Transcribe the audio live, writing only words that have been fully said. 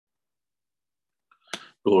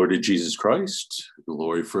Glory to Jesus Christ,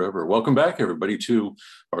 glory forever. Welcome back, everybody, to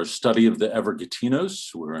our study of the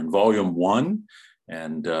Evergetinos. We're in volume 1.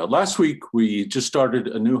 And last week, we just started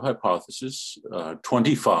a new hypothesis,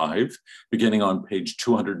 25, beginning on page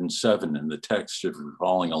 207 in the text if you're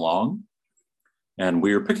following along. And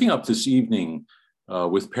we are picking up this evening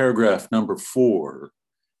with paragraph number 4.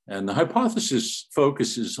 And the hypothesis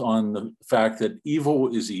focuses on the fact that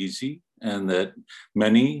evil is easy, and that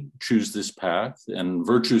many choose this path, and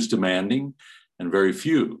virtue is demanding, and very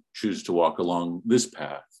few choose to walk along this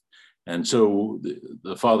path. And so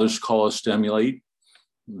the fathers call us to emulate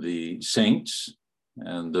the saints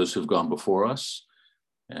and those who've gone before us.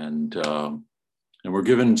 And we're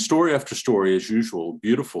given story after story, as usual,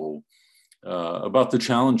 beautiful, about the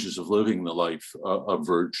challenges of living the life of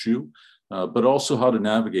virtue, but also how to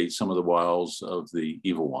navigate some of the wiles of the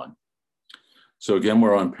evil one. So again,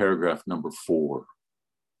 we're on paragraph number 4.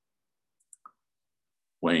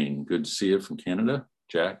 Wayne, good to see you from Canada.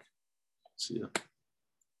 Jack, see you.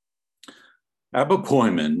 Abba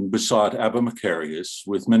Poimen besought Abba Macarius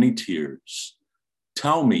with many tears,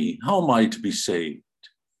 "Tell me, how am I to be saved?"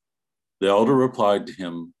 The elder replied to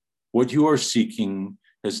him, "What you are seeking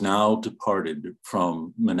has now departed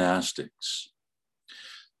from monastics."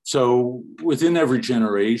 So within every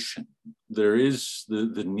generation, there is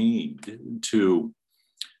the need to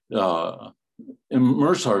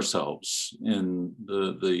immerse ourselves in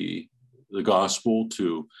the gospel,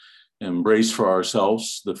 to embrace for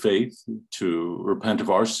ourselves the faith, to repent of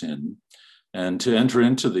our sin, and to enter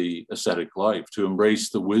into the ascetic life, to embrace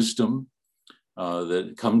the wisdom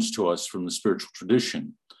that comes to us from the spiritual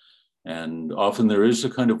tradition. And often there is a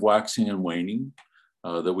kind of waxing and waning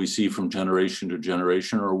that we see from generation to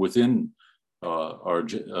generation or within our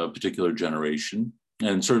particular generation.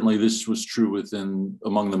 And certainly this was true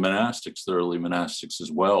among the monastics, the early monastics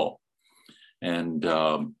as well. And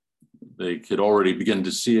they could already begin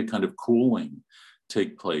to see a kind of cooling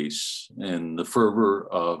take place in the fervor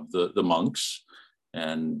of the monks,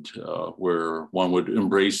 and where one would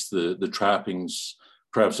embrace the trappings,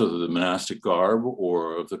 perhaps of the monastic garb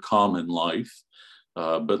or of the common life,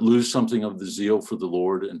 but lose something of the zeal for the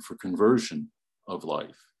Lord and for conversion of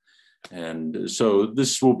life. And so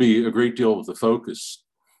this will be a great deal of the focus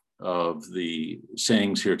of the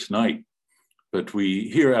sayings here tonight. But we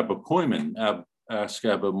hear Abba Poimen ask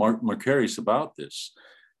Abba Macarius about this,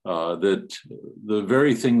 that the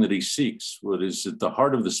very thing that he seeks, what is at the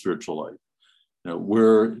heart of the spiritual life,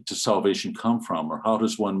 where does salvation come from, or how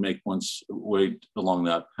does one make one's way along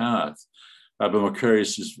that path? Abba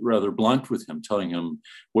Macarius is rather blunt with him, telling him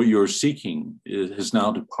what you're seeking has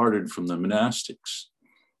now departed from the monastics,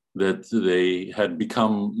 that they had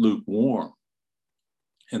become lukewarm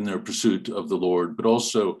in their pursuit of the Lord, but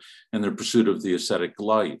also in their pursuit of the ascetic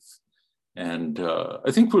life. And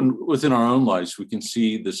I think within our own lives, we can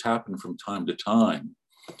see this happen from time to time,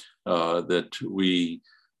 that we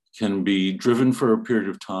can be driven for a period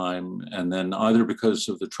of time, and then either because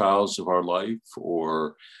of the trials of our life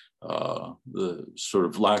or the sort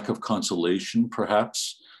of lack of consolation,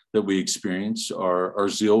 perhaps, that we experience, our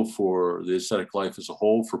zeal for the ascetic life as a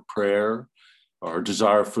whole, for prayer, our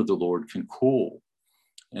desire for the Lord can cool.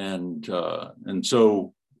 And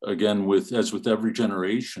so, again, as with every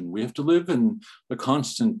generation, we have to live in a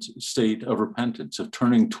constant state of repentance, of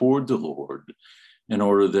turning toward the Lord, in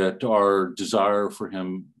order that our desire for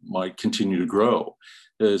him might continue to grow.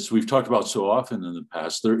 As we've talked about so often in the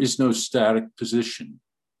past, there is no static position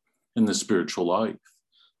in the spiritual life,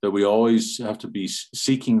 that we always have to be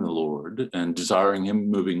seeking the Lord and desiring him,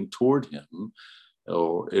 moving toward him.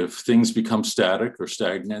 Or if things become static or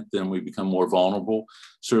stagnant, then we become more vulnerable,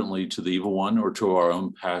 certainly to the evil one or to our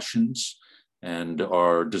own passions, and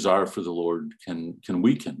our desire for the Lord can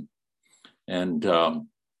weaken. And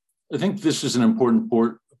I think this is an important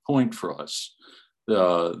point for us,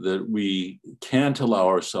 that we can't allow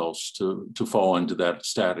ourselves to fall into that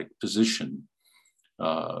static position.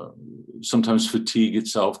 Sometimes fatigue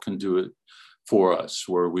itself can do it for us,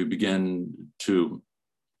 where we begin to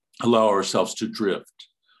allow ourselves to drift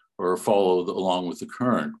or follow along with the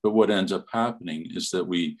current. But what ends up happening is that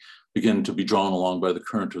we begin to be drawn along by the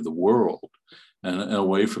current of the world and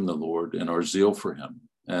away from the Lord and our zeal for him.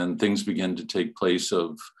 And things begin to take place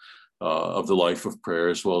of the life of prayer,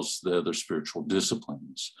 as well as the other spiritual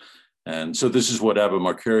disciplines. And so this is what Abba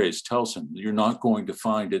Macarius tells him: you're not going to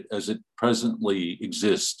find it as it presently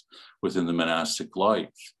exists within the monastic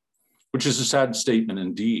life, which is a sad statement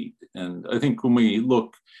indeed. And I think when we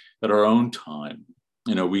look at our own time,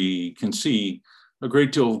 we can see a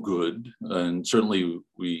great deal of good. And certainly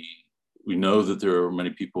we know that there are many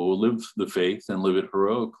people who live the faith and live it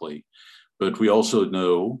heroically. but we also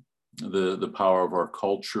know the power of our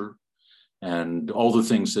culture and all the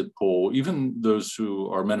things that pull even those who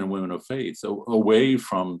are men and women of faith away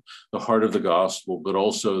from the heart of the gospel, but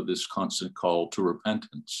also this constant call to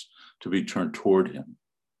repentance, to be turned toward him.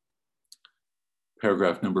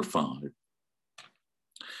 Paragraph number 5.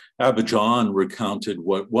 Abba John recounted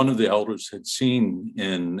what one of the elders had seen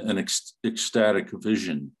in an ecstatic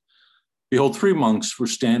vision. Behold, 3 monks were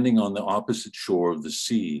standing on the opposite shore of the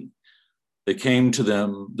sea. There came to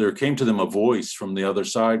them a voice from the other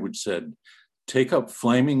side which said, "Take up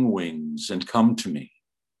flaming wings and come to me."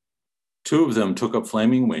 2 of them took up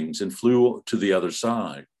flaming wings and flew to the other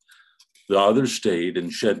side. The others stayed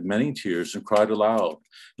and shed many tears and cried aloud,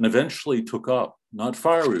 and eventually took up not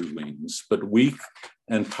fiery wings, but weak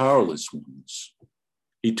and powerless ones.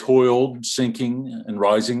 He toiled, sinking and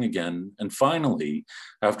rising again, and finally,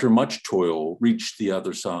 after much toil, reached the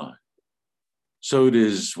other side. So it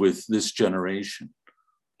is with this generation.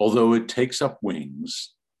 Although it takes up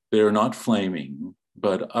wings, they are not flaming,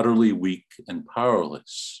 but utterly weak and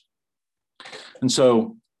powerless. And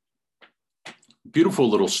so, beautiful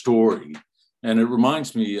little story. And it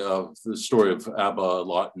reminds me of the story of Abba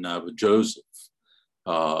Lot and Abba Joseph,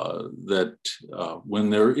 that when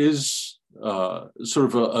there is sort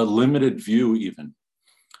of a limited view even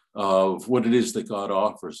of what it is that God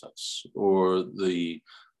offers us, or the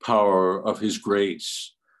power of his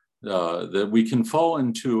grace, that we can fall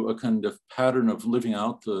into a kind of pattern of living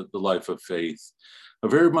out the life of faith,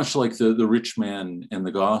 very much like the rich man in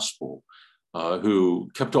the gospel, who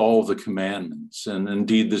kept all of the commandments. And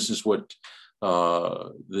indeed, this is what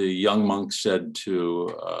the young monk said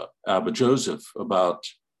to Abba Joseph about,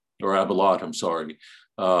 or Abba Lot, I'm sorry,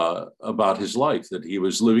 about his life, that he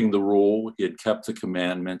was living the rule, he had kept the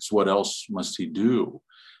commandments, what else must he do?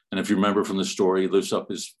 And if you remember from the story, he lifts up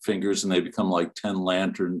his fingers and they become like 10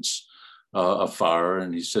 lanterns of fire.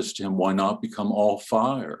 And he says to him, "Why not become all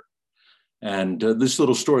fire?" And this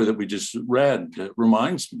little story that we just read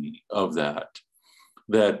reminds me of that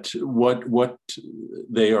what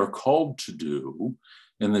they are called to do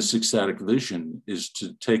in this ecstatic vision is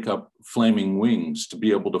to take up flaming wings, to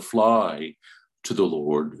be able to fly to the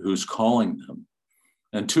Lord who's calling them.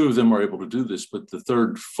 And 2 of them are able to do this, but the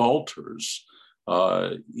third falters,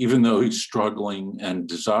 even though he's struggling and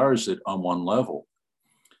desires it on one level.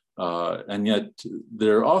 And yet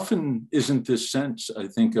there often isn't this sense, I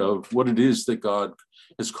think, of what it is that God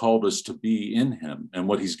has called us to be in him and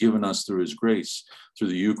what he's given us through his grace, through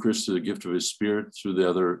the Eucharist, through the gift of his Spirit, through the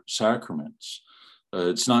other sacraments.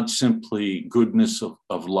 It's not simply goodness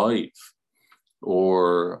of life,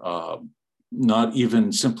 or not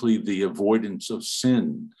even simply the avoidance of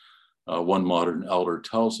sin. One modern elder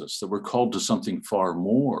tells us that we're called to something far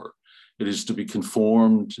more. It is to be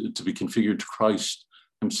conformed, to be configured to Christ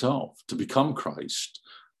himself, to become Christ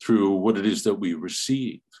through what it is that we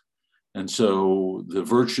receive. And so the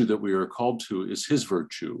virtue that we are called to is his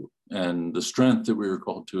virtue, and the strength that we are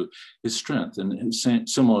called to is strength. And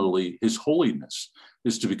similarly, his holiness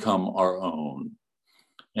is to become our own.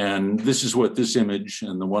 And this is what this image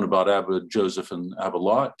and the one about Abba Joseph and Abba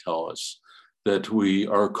Lot tell us, that we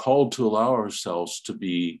are called to allow ourselves to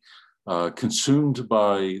be consumed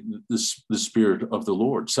by the Spirit of the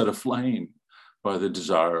Lord, set aflame by the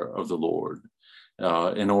desire of the Lord,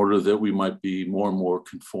 in order that we might be more and more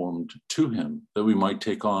conformed to him, that we might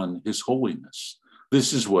take on his holiness.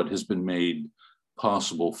 This is what has been made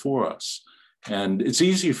possible for us. And it's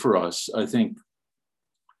easy for us, I think,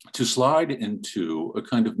 to slide into a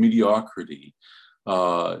kind of mediocrity,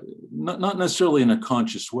 not necessarily in a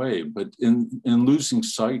conscious way, but in losing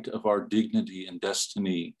sight of our dignity and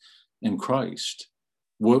destiny in Christ.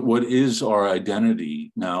 What is our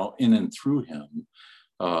identity now in and through him,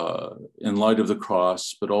 in light of the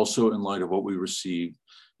cross, but also in light of what we receive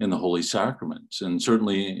in the Holy Sacraments, and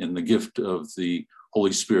certainly in the gift of the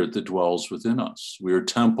Holy Spirit that dwells within us. We are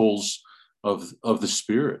temples of the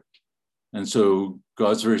Spirit. And so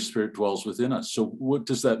God's very Spirit dwells within us. So what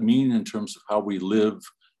does that mean in terms of how we live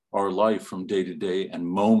our life from day to day and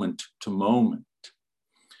moment to moment?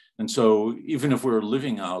 And so even if we're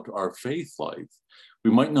living out our faith life, we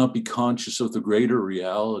might not be conscious of the greater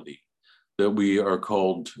reality that we are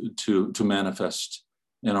called to manifest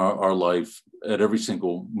in our life at every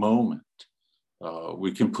single moment.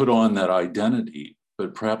 We can put on that identity,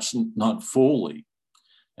 but perhaps not fully.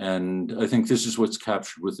 And I think this is what's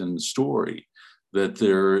captured within the story, that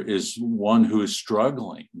there is one who is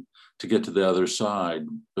struggling to get to the other side,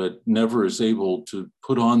 but never is able to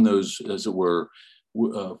put on those, as it were,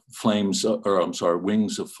 wings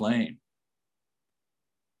of flame.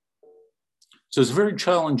 So it's a very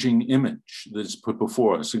challenging image that's put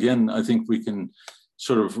before us. Again, I think we can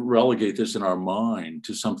sort of relegate this in our mind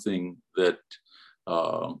to something that,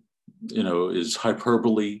 is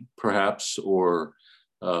hyperbole, perhaps, or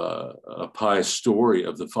a pious story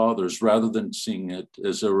of the fathers, rather than seeing it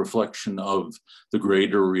as a reflection of the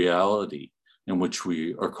greater reality in which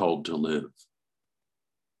we are called to live.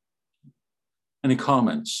 Any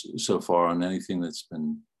comments so far on anything that's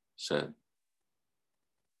been said?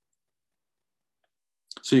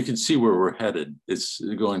 So you can see where we're headed. It's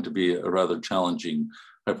going to be a rather challenging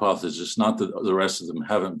hypothesis, not that the rest of them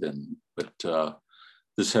haven't been, but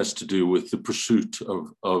this has to do with the pursuit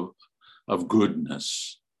of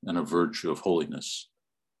goodness and a virtue of holiness.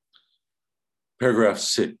 Paragraph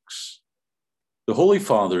 6. The Holy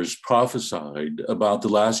Fathers prophesied about the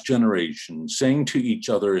last generation, saying to each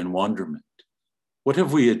other in wonderment, "What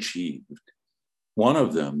have we achieved?" One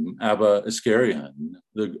of them, Abba Iscarion,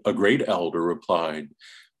 a great elder, replied,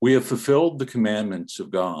 "We have fulfilled the commandments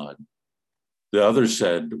of God." The other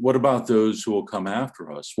said, "What about those who will come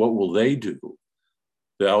after us? What will they do?"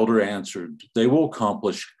 The elder answered, "They will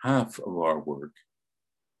accomplish half of our work."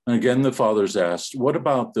 And again, the fathers asked, "What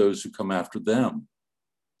about those who come after them?"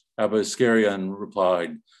 Abba Iscarion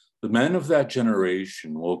replied, "The men of that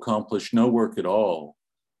generation will accomplish no work at all.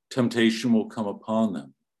 Temptation will come upon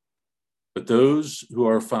them. But those who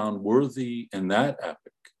are found worthy in that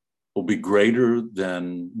epoch will be greater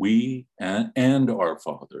than we and our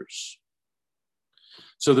fathers."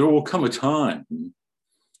 So there will come a time,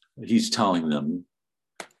 he's telling them,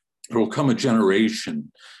 there will come a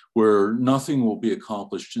generation where nothing will be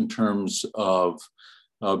accomplished in terms of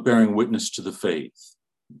bearing witness to the faith,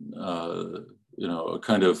 a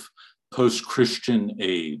kind of post-Christian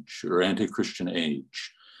age or anti-Christian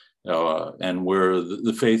age, and where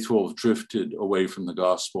the faith will have drifted away from the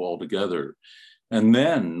gospel altogether. And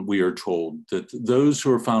then we are told that those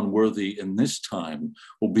who are found worthy in this time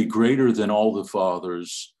will be greater than all the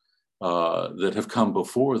fathers that have come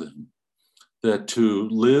before them. That to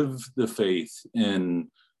live the faith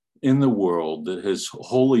in the world that has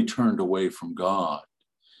wholly turned away from God,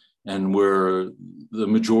 and where the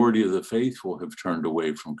majority of the faithful have turned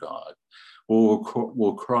away from God, will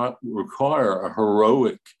require a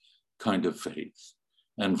heroic kind of faith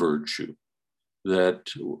and virtue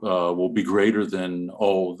that will be greater than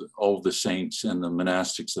all the saints and the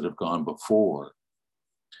monastics that have gone before.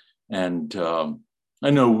 And I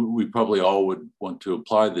know we probably all would want to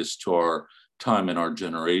apply this to our time in our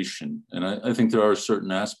generation. And I think there are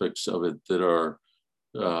certain aspects of it that are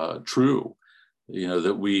true.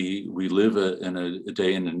 That we live in a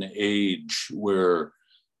day and an age where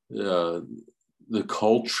the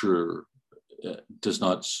culture does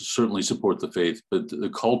not certainly support the faith, but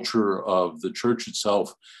the culture of the church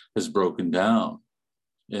itself has broken down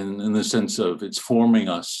in the sense of it's forming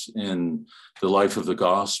us in the life of the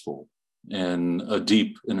gospel in a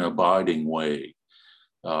deep and abiding way.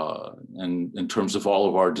 And in terms of all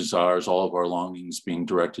of our desires, all of our longings being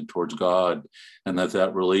directed towards God, and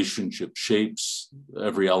that relationship shapes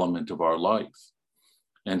every element of our life.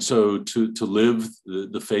 And so to live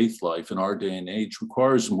the faith life in our day and age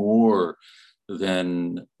requires more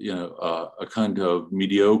than a kind of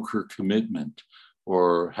mediocre commitment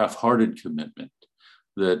or half-hearted commitment,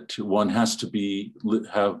 that one has to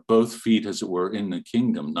have both feet, as it were, in the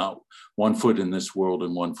kingdom, not one foot in this world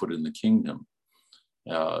and one foot in the kingdom.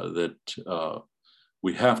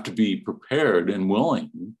 We have to be prepared and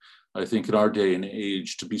willing, I think, in our day and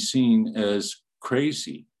age, to be seen as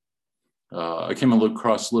crazy. I came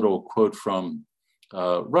across a little quote from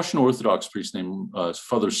a Russian Orthodox priest named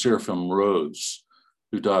Father Seraphim Rose,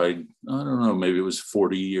 who died, I don't know, maybe it was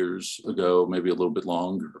 40 years ago, maybe a little bit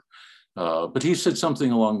longer. But he said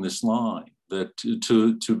something along this line, that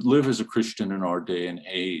to live as a Christian in our day and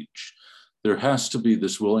age, there has to be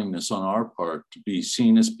this willingness on our part to be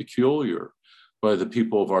seen as peculiar by the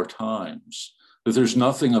people of our times, that there's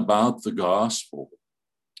nothing about the gospel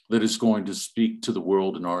that is going to speak to the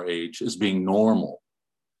world in our age as being normal,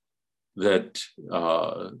 that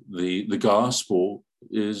the gospel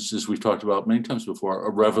is, as we've talked about many times before,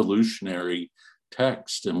 a revolutionary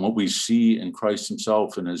text. And what we see in Christ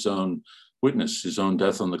himself in his own witness, his own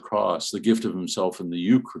death on the cross, the gift of himself in the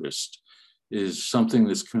Eucharist, is something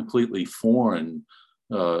that's completely foreign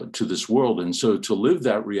to this world. And so to live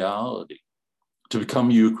that reality, to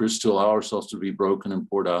become Eucharist, to allow ourselves to be broken and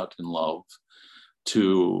poured out in love,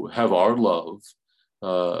 to have our love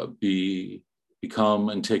become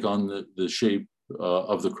and take on the shape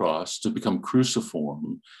of the cross, to become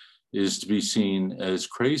cruciform, is to be seen as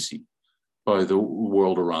crazy by the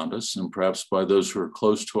world around us, and perhaps by those who are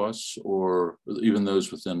close to us, or even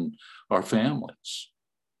those within our families.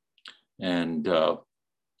 And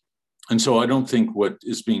so I don't think what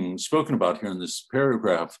is being spoken about here in this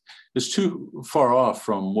paragraph is too far off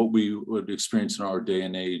from what we would experience in our day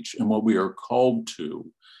and age and what we are called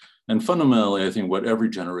to. And fundamentally, I think what every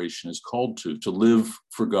generation is called to live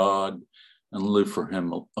for God and live for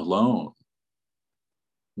Him alone,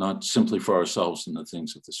 not simply for ourselves and the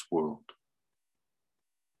things of this world.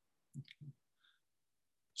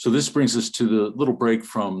 So this brings us to the little break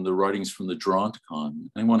from the writings from the Geronticon.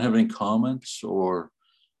 Anyone have any comments or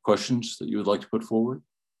questions that you would like to put forward?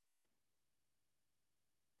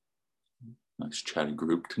 Nice chatty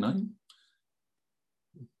group tonight.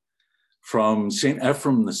 From St.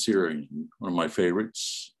 Ephrem the Syrian, one of my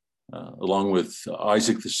favorites, along with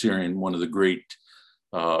Isaac the Syrian, one of the great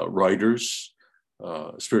writers,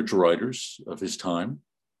 spiritual writers of his time.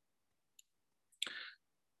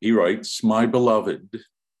 He writes, "My beloved,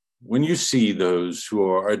 when you see those who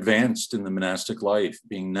are advanced in the monastic life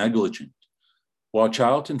being negligent, watch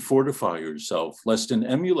out and fortify yourself, lest in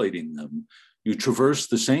emulating them, you traverse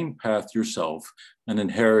the same path yourself and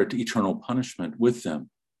inherit eternal punishment with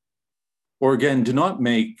them. Or again, do not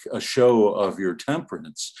make a show of your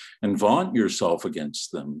temperance and vaunt yourself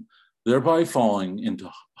against them, thereby falling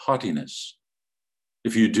into haughtiness.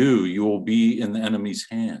 If you do, you will be in the enemy's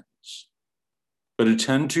hands. But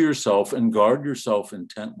attend to yourself and guard yourself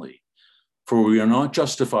intently, for we are not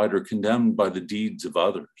justified or condemned by the deeds of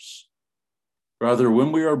others. Rather,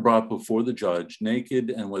 when we are brought before the judge,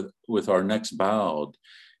 naked and with our necks bowed,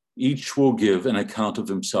 each will give an account of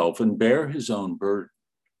himself and bear his own burden.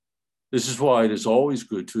 This is why it is always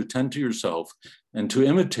good to attend to yourself and to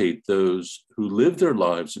imitate those who live their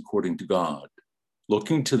lives according to God,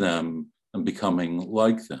 looking to them and becoming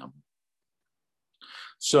like them."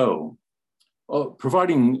 So,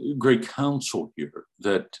 providing great counsel here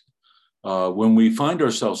that when we find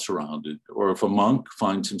ourselves surrounded, or if a monk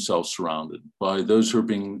finds himself surrounded by those who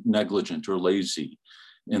are being negligent or lazy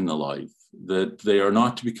in the life, that they are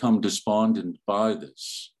not to become despondent by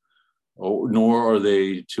this, nor are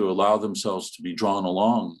they to allow themselves to be drawn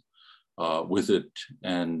along with it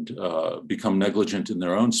and become negligent in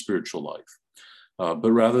their own spiritual life.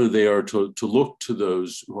 But rather they are to look to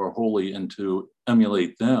those who are holy and to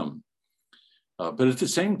emulate them. But at the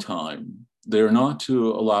same time, they are not to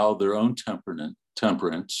allow their own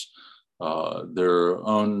temperance, their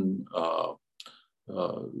own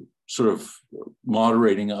sort of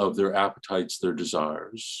moderating of their appetites, their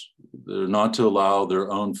desires. They're not to allow their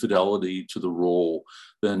own fidelity to the role,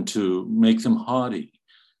 then to make them haughty,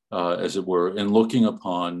 as it were, in looking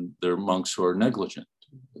upon their monks who are negligent,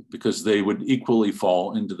 because they would equally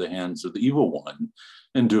fall into the hands of the evil one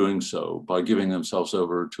in doing so by giving themselves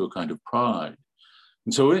over to a kind of pride.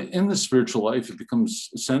 And so in the spiritual life, it becomes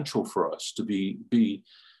essential for us to be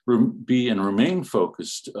and remain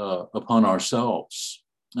focused upon ourselves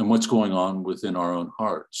and what's going on within our own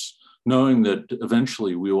hearts, knowing that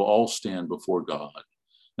eventually we will all stand before God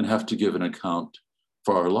and have to give an account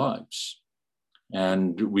for our lives.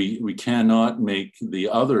 And we cannot make the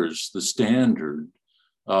others the standard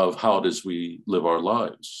of how it is we live our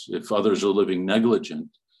lives. If others are living negligent,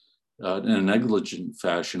 in a negligent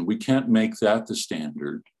fashion, we can't make that the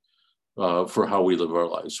standard for how we live our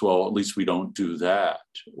lives. Well, at least we don't do that,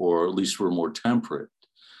 or at least we're more temperate,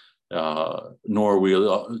 nor are we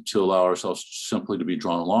to allow ourselves simply to be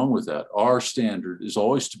drawn along with that. Our standard is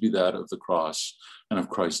always to be that of the cross and of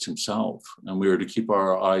Christ himself, and we are to keep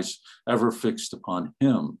our eyes ever fixed upon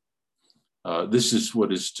him. This is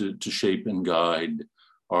what is to shape and guide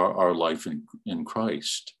our life in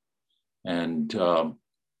Christ. And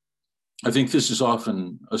I think this is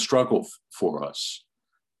often a struggle for us,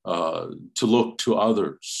 to look to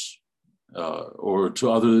others or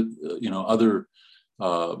to other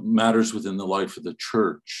matters within the life of the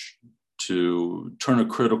church, to turn a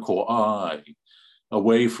critical eye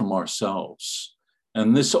away from ourselves.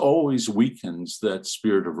 And this always weakens that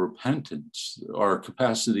spirit of repentance, our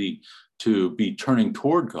capacity to be turning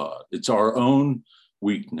toward God. It's our own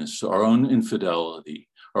weakness, our own infidelity,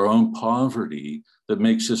 our own poverty that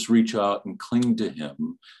makes us reach out and cling to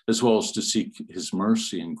him, as well as to seek his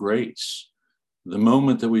mercy and grace. The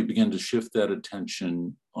moment that we begin to shift that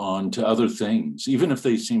attention on to other things, even if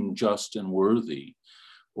they seem just and worthy,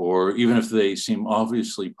 or even if they seem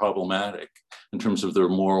obviously problematic in terms of their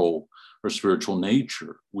moral or spiritual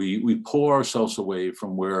nature, we pull ourselves away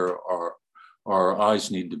from where our eyes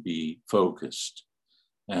need to be focused.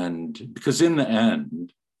 And because in the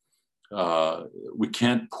end, we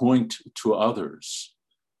can't point to others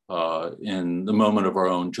in the moment of our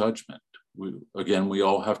own judgment. we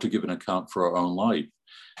all have to give an account for our own life.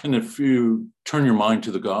 And if you turn your mind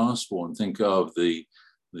to the gospel and think of the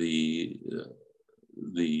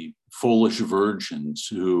foolish virgins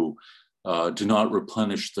who do not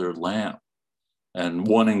replenish their lamp and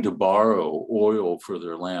wanting to borrow oil for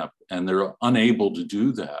their lamp, and they're unable to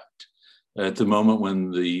do that at the moment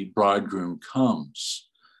when the bridegroom comes.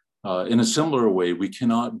 In a similar way, we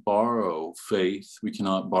cannot borrow faith, we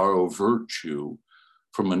cannot borrow virtue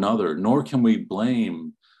from another, nor can we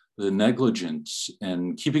blame the negligence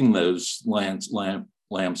in keeping those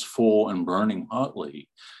lamps full and burning hotly,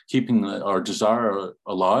 keeping our desire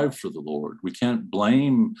alive for the Lord. We can't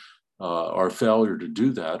blame our failure to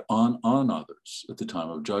do that on others at the time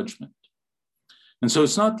of judgment. And so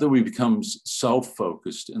it's not that we become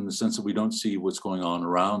self-focused in the sense that we don't see what's going on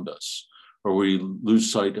around us, or we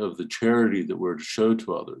lose sight of the charity that we're to show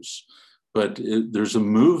to others. But there's a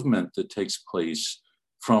movement that takes place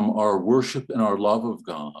from our worship and our love of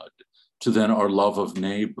God to then our love of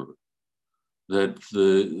neighbor. That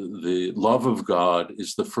the love of God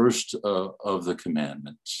is the first of the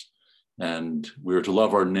commandments. And we're to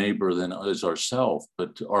love our neighbor then as ourselves,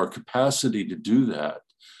 but our capacity to do that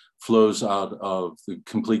flows out of the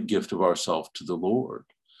complete gift of ourself to the Lord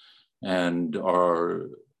and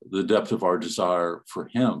the depth of our desire for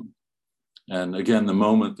him. And again, the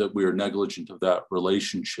moment that we are negligent of that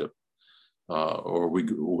relationship,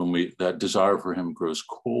 when that desire for him grows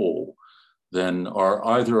cold, then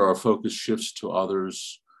either our focus shifts to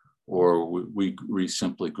others, or we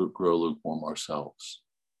simply grow lukewarm ourselves.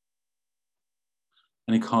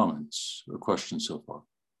 Any comments or questions so far?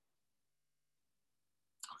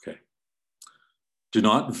 Okay. Do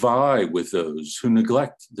not vie with those who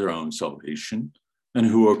neglect their own salvation and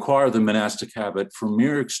who acquire the monastic habit for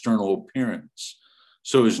mere external appearance,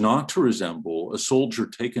 so as not to resemble a soldier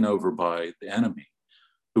taken over by the enemy,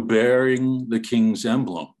 who, bearing the king's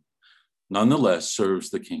emblem, nonetheless serves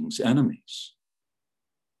the king's enemies.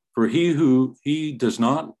 For he does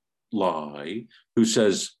not lie, who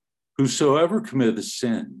says, whosoever committeth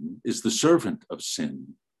sin is the servant of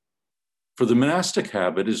sin. For the monastic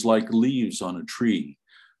habit is like leaves on a tree,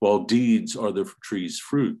 while deeds are the tree's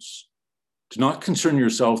fruits. Do not concern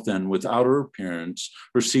yourself then with outer appearance,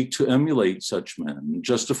 or seek to emulate such men,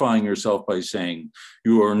 justifying yourself by saying,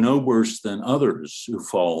 you are no worse than others who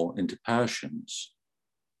fall into passions.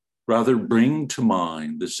 Rather, bring to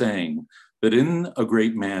mind the saying that in a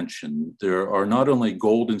great mansion there are not only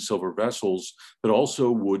gold and silver vessels, but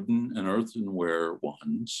also wooden and earthenware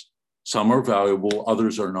ones. Some are valuable,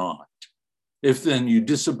 others are not. If then you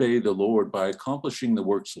disobey the Lord by accomplishing the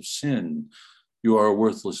works of sin, you are a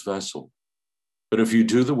worthless vessel. But if you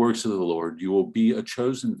do the works of the Lord, you will be a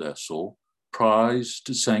chosen vessel,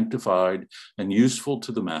 prized, sanctified, and useful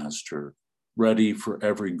to the master, ready for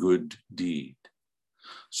every good deed.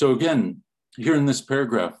 So again, here in this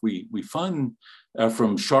paragraph, we find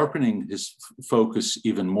from sharpening his focus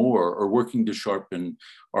even more, or working to sharpen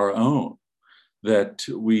our own, that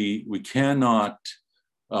we cannot,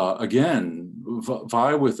 again,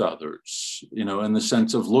 vie with others, in the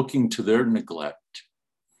sense of looking to their neglect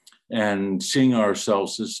and seeing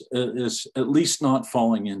ourselves as at least not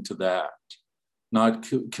falling into that, not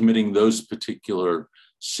committing those particular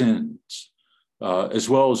sins, as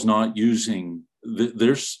well as not using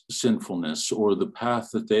their sinfulness or the path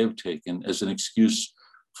that they have taken as an excuse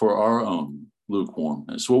for our own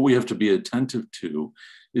lukewarmness. What we have to be attentive to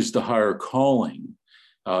is the higher calling,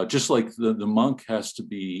 just like the monk has to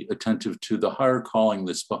be attentive to the higher calling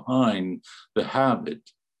that's behind the habit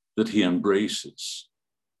that he embraces.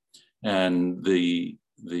 And the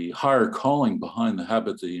higher calling behind the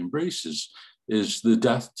habit that he embraces is the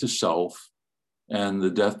death to self and the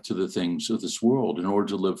death to the things of this world in order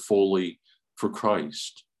to live fully for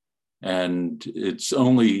Christ. And it's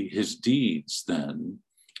only his deeds then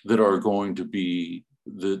that are going to be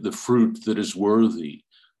the fruit that is worthy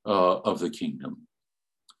of the kingdom.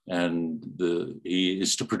 And he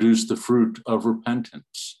is to produce the fruit of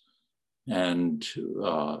repentance. And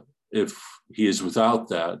if he is without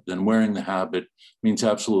that, then wearing the habit means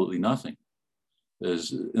absolutely nothing.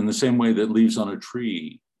 As in the same way that leaves on a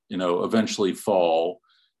tree, eventually fall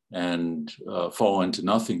and fall into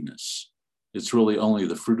nothingness. It's really only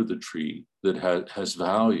the fruit of the tree that has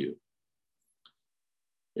value.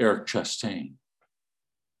 Eric Chastain.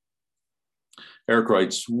 Eric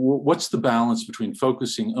writes, what's the balance between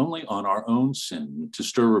focusing only on our own sin to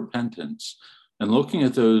stir repentance and looking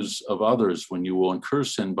at those of others when you will incur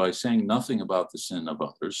sin by saying nothing about the sin of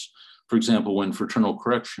others? For example, when fraternal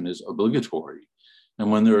correction is obligatory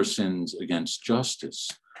and when there are sins against justice.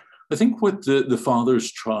 I think what the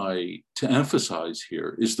fathers try to emphasize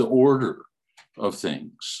here is the order of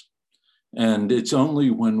things. And it's only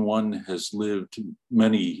when one has lived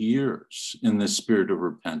many years in this spirit of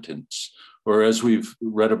repentance, or as we've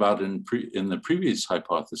read about in the previous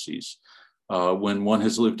hypotheses, when one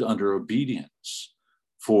has lived under obedience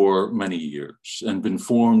for many years and been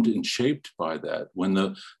formed and shaped by that, when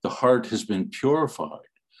the heart has been purified,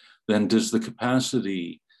 then does the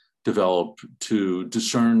capacity develop to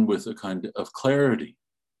discern with a kind of clarity.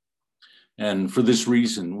 And for this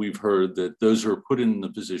reason, we've heard that those who are put in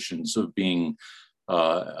the positions of being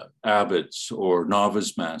abbots or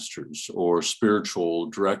novice masters or spiritual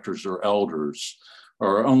directors or elders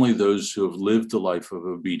are only those who have lived the life of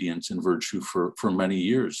obedience and virtue for many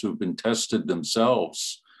years, who have been tested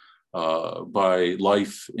themselves by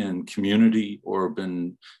life in community or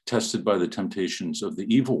been tested by the temptations of the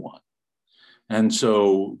evil one. And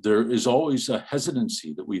so there is always a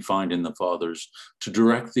hesitancy that we find in the fathers to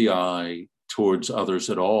direct the eye towards others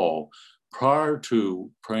at all prior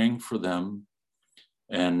to praying for them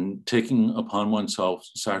and taking upon oneself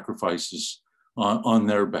sacrifices on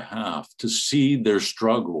their behalf, to see their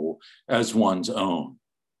struggle as one's own.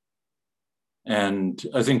 And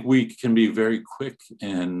I think we can be very quick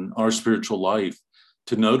in our spiritual life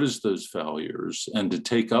to notice those failures and to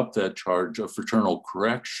take up that charge of fraternal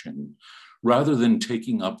correction, rather than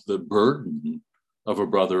taking up the burden of a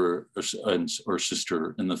brother or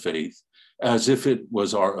sister in the faith as if it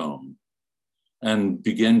was our own, and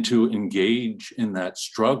begin to engage in that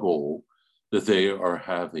struggle that they are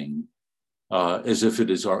having as if it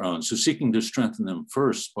is our own. So seeking to strengthen them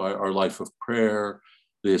first by our life of prayer,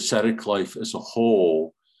 the ascetic life as a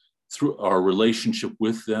whole, through our relationship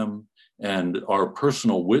with them and our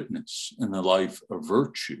personal witness in the life of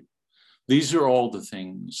virtue. These are all the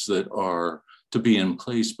things that are to be in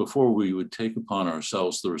place before we would take upon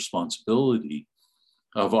ourselves the responsibility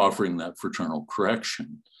of offering that fraternal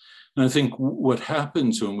correction. And I think what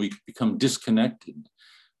happens when we become disconnected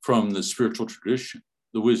from the spiritual tradition,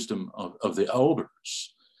 the wisdom of the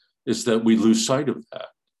elders, is that we lose sight of that.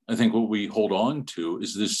 I think what we hold on to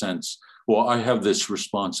is this sense, well, I have this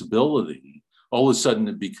responsibility. All of a sudden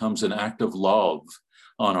it becomes an act of love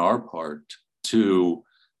on our part to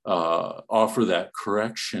offer that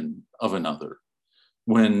correction of another,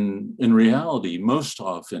 when in reality, most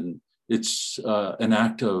often it's an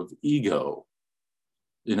act of ego,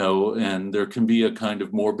 and there can be a kind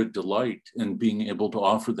of morbid delight in being able to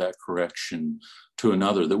offer that correction to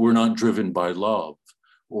another, that we're not driven by love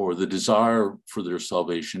or the desire for their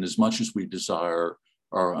salvation as much as we desire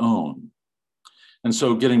our own. And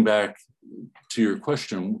so getting back to your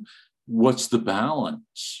question, what's the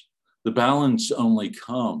balance? The balance only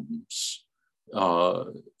comes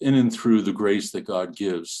in and through the grace that God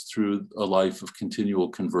gives through a life of continual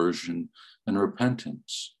conversion and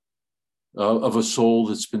repentance, of a soul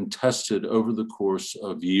that's been tested over the course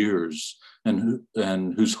of years and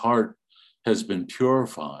whose heart has been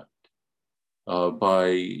purified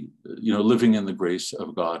by living in the grace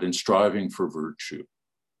of God and striving for virtue.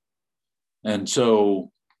 And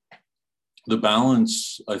so the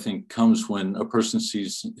balance, I think, comes when a person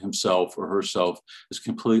sees himself or herself as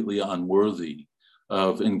completely unworthy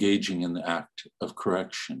of engaging in the act of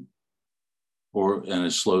correction, and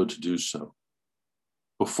is slow to do so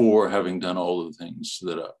before having done all the things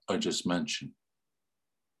that I just mentioned.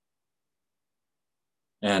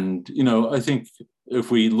 And, I think if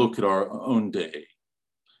we look at our own day,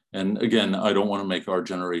 and again, I don't want to make our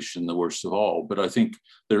generation the worst of all, but I think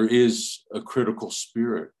there is a critical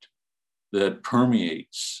spirit that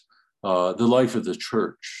permeates the life of the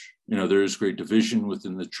church. There is great division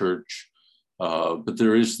within the church, but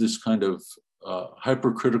there is this kind of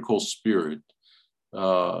hypercritical spirit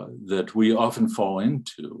that we often fall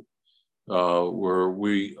into, where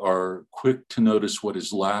we are quick to notice what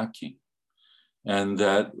is lacking, and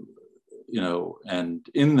that, and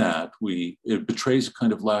in that it betrays a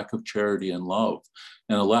kind of lack of charity and love,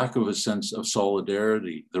 and a lack of a sense of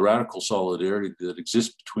solidarity, the radical solidarity that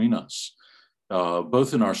exists between us,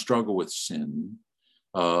 both in our struggle with sin,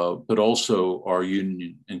 but also our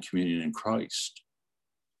union and communion in Christ.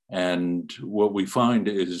 And what we find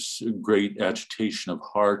is great agitation of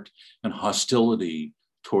heart and hostility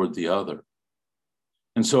toward the other.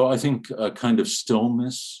 And so I think a kind of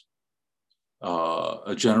stillness,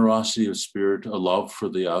 a generosity of spirit, a love for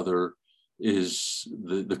the other is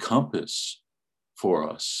the compass for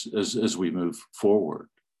us as we move forward.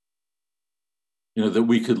 That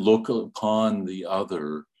we could look upon the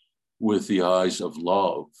other with the eyes of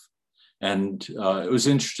love. And it was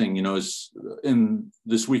interesting, as in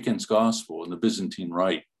this weekend's gospel, in the Byzantine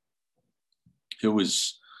Rite, it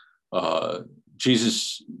was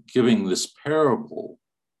Jesus giving this parable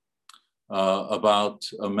about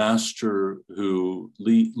a master who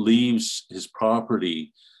leaves his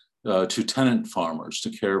property to tenant farmers to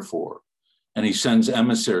care for. And he sends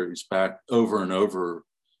emissaries back over and over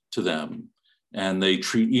to them. And they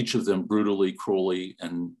treat each of them brutally, cruelly,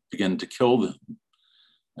 and begin to kill them.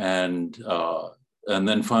 And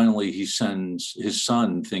then finally he sends his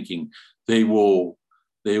son, thinking they will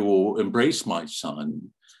embrace my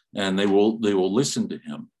son, and they will listen to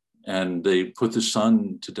him. And they put the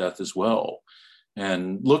son to death as well.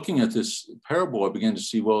 And looking at this parable, I began to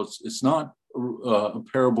see, well, it's not a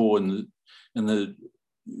parable in the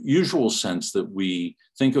usual sense that we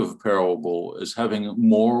think of a parable as having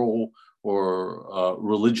moral or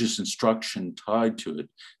religious instruction tied to it.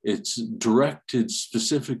 It's directed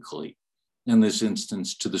specifically, in this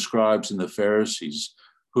instance, to the scribes and the Pharisees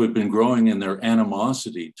who had been growing in their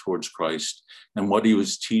animosity towards Christ and what he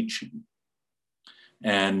was teaching.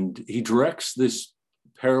 And he directs this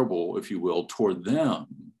parable, if you will, toward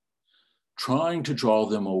them, trying to draw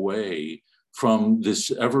them away from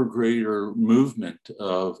this ever greater movement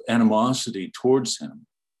of animosity towards him.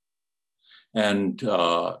 And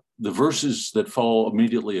the verses that follow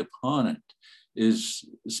immediately upon it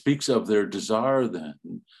speaks of their desire then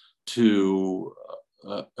to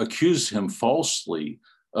accuse him falsely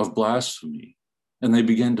of blasphemy. And they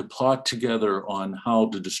begin to plot together on how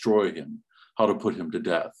to destroy him, how to put him to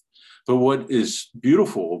death. But what is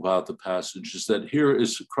beautiful about the passage is that here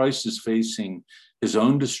is Christ is facing his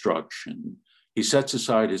own destruction. He sets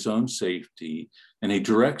aside his own safety, and he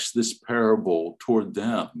directs this parable toward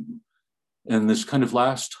them and this kind of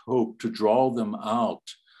last hope to draw them out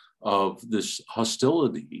of this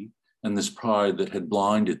hostility and this pride that had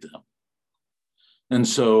blinded them. And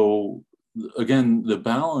so, again, the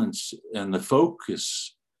balance and the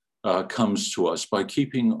focus comes to us by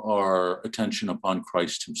keeping our attention upon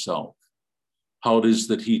Christ himself, how it is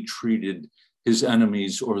that he treated his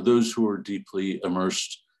enemies or those who are deeply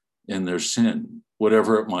immersed in their sin,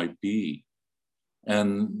 whatever it might be.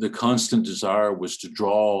 And the constant desire was to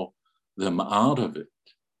draw them out of it.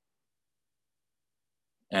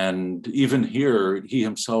 And even here, he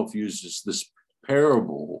himself uses this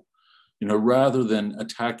parable, rather than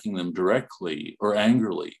attacking them directly or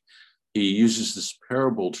angrily, he uses this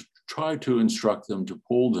parable to try to instruct them, to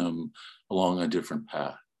pull them along a different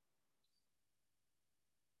path.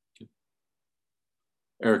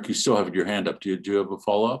 Eric, you still have your hand up. Do you have a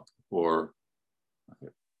follow-up or?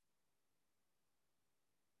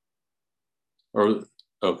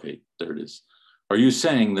 Okay, there it is. Are you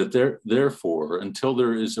saying that therefore, until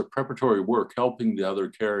there is a preparatory work, helping the other,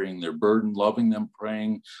 carrying their burden, loving them,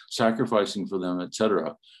 praying, sacrificing for them,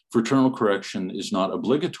 etc., fraternal correction is not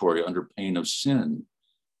obligatory under pain of sin?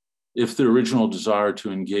 If the original desire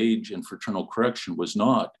to engage in fraternal correction was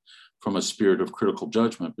not from a spirit of critical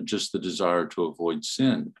judgment, but just the desire to avoid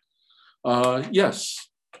sin, yes,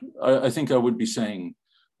 I think I would be saying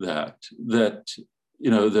that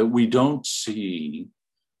we don't see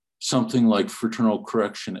something like fraternal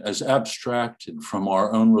correction as abstracted from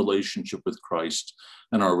our own relationship with Christ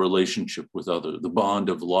and our relationship with others, the bond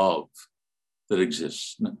of love that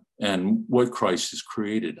exists and what Christ has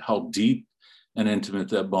created, how deep and intimate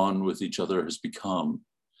that bond with each other has become.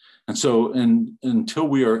 And so until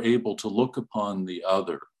we are able to look upon the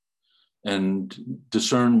other and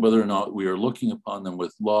discern whether or not we are looking upon them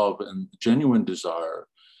with love and genuine desire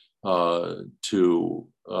to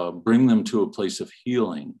bring them to a place of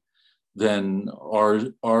healing, then our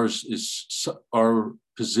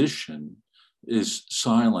position is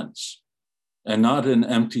silence, and not an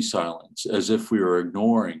empty silence as if we are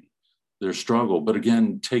ignoring their struggle, but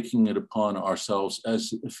again, taking it upon ourselves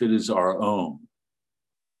as if it is our own.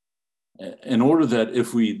 In order that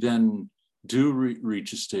if we then do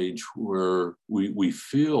reach a stage where we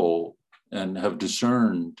feel and have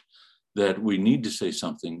discerned that we need to say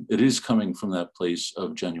something, it is coming from that place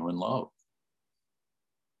of genuine love.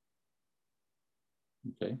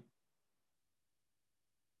 Okay.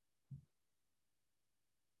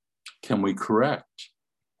 Can we correct?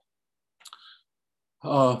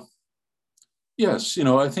 Yes,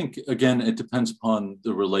 I think, again, it depends upon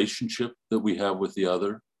the relationship that we have with the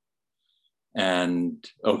other. And,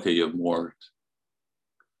 okay, you have more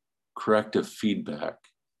corrective feedback.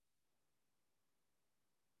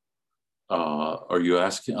 Are you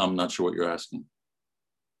asking? I'm not sure what you're asking.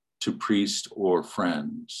 To priest or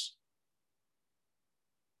friends?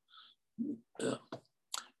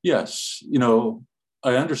 Yes,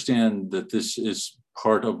 I understand that this is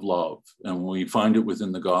part of love, and we find it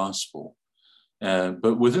within the gospel.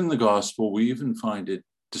 But within the gospel, we even find it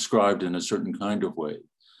described in a certain kind of way.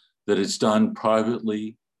 that it's done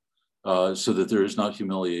privately so that there is not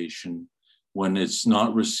humiliation. When it's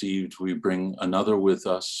not received, we bring another with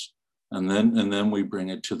us, and then we bring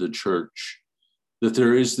it to the church. That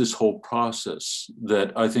there is this whole process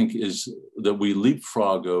that I think is that we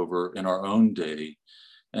leapfrog over in our own day,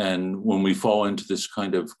 and when we fall into this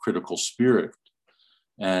kind of critical spirit.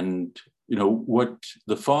 And what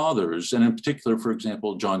the fathers, and in particular, for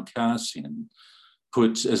example, John Cassian,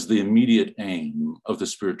 puts as the immediate aim of the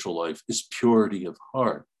spiritual life is purity of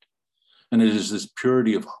heart. And it is this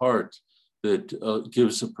purity of heart that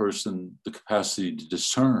gives a person the capacity to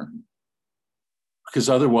discern. Because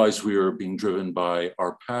otherwise we are being driven by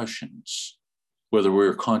our passions, whether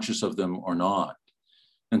we're conscious of them or not.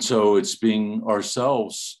 And so it's being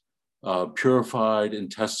ourselves purified and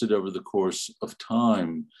tested over the course of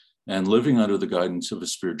time and living under the guidance of a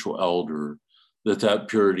spiritual elder, that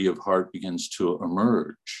purity of heart begins to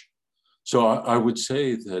emerge. So I would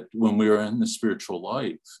say that when we are in the spiritual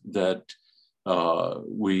life, that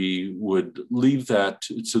we would leave that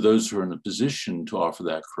to those who are in a position to offer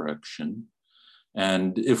that correction.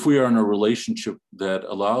 And if we are in a relationship that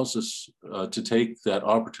allows us to take that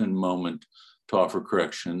opportune moment to offer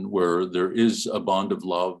correction, where there is a bond of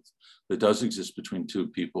love that does exist between two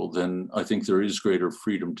people, then I think there is greater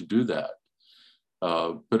freedom to do that.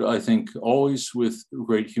 But I think always with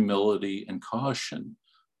great humility and caution,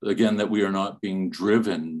 again, that we are not being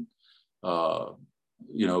driven by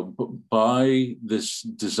this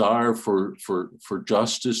desire for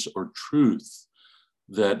justice or truth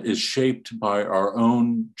that is shaped by our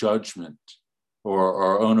own judgment or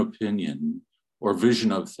our own opinion or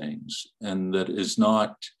vision of things, and that is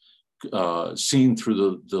not seen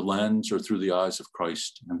through the lens or through the eyes of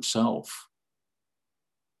Christ himself.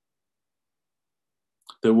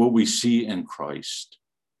 That what we see in Christ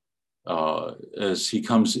as he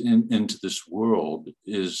comes into this world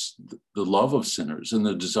is the love of sinners and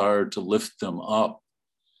the desire to lift them up,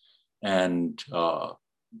 and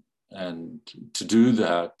to do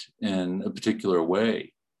that in a particular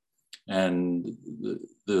way. And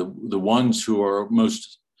the ones who are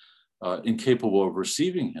most incapable of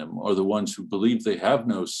receiving him are the ones who believe they have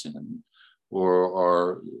no sin or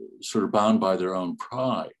are sort of bound by their own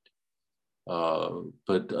pride.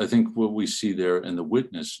 But I think what we see there in the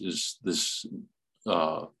witness is this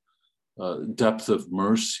depth of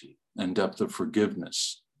mercy and depth of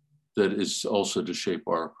forgiveness that is also to shape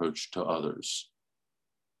our approach to others.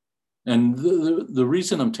 And the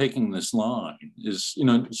reason I'm taking this line is,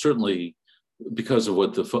 certainly because of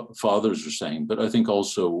what the fathers are saying, but I think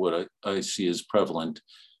also what I see as prevalent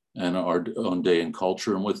in our own day and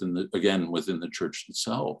culture, and within the church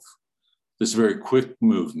itself, this very quick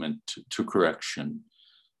movement to correction.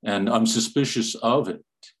 And I'm suspicious of it,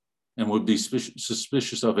 and would be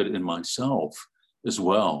suspicious of it in myself as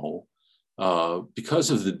well, because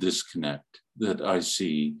of the disconnect that I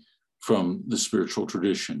see from the spiritual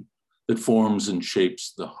tradition that forms and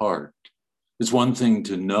shapes the heart. It's one thing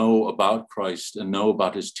to know about Christ and know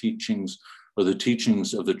about his teachings or the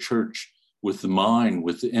teachings of the church with the mind,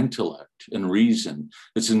 with the intellect and reason.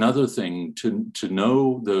 It's another thing to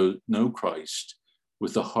know Christ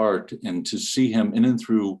with the heart and to see him in and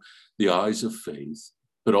through the eyes of faith,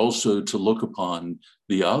 but also to look upon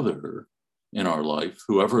the other in our life,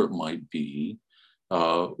 whoever it might be,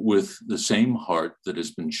 with the same heart that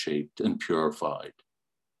has been shaped and purified.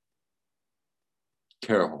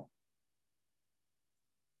 Carol.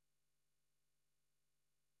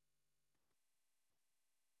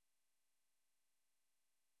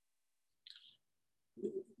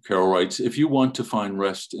 Carol writes, if you want to find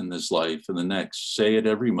rest in this life and the next, say at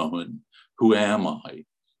every moment, who am I?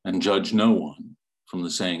 And judge no one, from the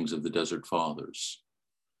sayings of the Desert Fathers.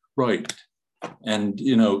 Right. And,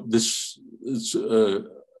 this is a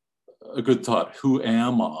good thought. Who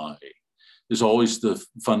am I? Is always the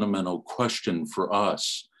fundamental question for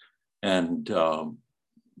us. And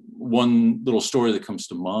one little story that comes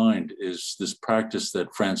to mind is this practice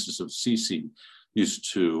that Francis of Assisi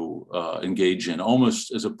used to engage in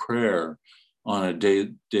almost as a prayer on a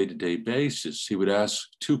day-to-day basis. He would ask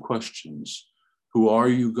two questions. Who are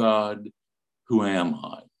you, God? Who am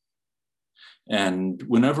I? And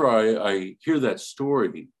whenever I hear that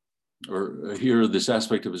story or hear this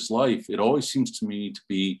aspect of his life, it always seems to me to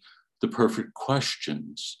be the perfect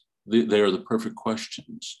questions. They are the perfect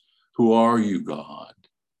questions. Who are you, God?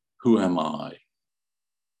 Who am I?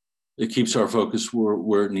 It keeps our focus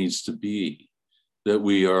where it needs to be, that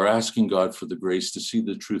we are asking God for the grace to see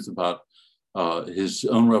the truth about his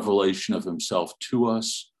own revelation of himself to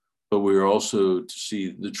us, but we are also to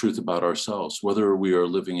see the truth about ourselves, whether we are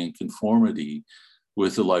living in conformity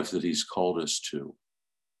with the life that he's called us to.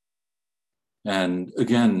 And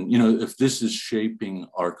again, you know, if this is shaping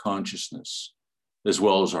our consciousness as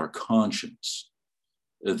well as our conscience,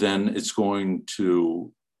 then it's going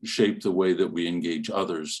to shape the way that we engage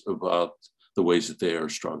others about the ways that they are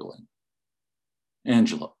struggling.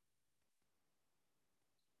 Angela.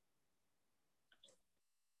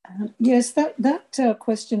 Yes, that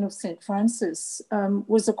question of St. Francis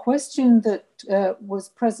was a question that was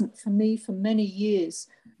present for me for many years,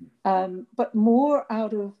 but more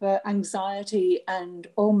out of anxiety and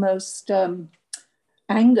almost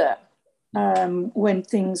anger when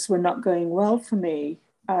things were not going well for me.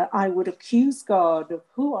 I would accuse God of,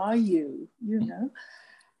 who are you, you know?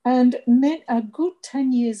 And a good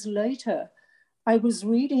 10 years later, I was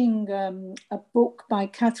reading a book by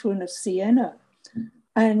Catherine of Siena,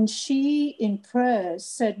 and she, in prayer,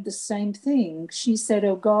 said the same thing. She said,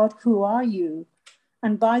 oh God, who are you?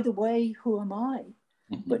 And by the way, who am I?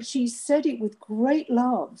 Mm-hmm. But she said it with great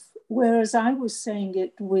love, whereas I was saying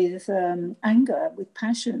it with anger, with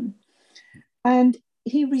passion. And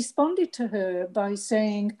he responded to her by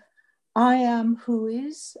saying, I am who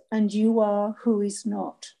is, and you are who is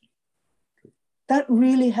not. That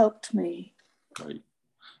really helped me. Right.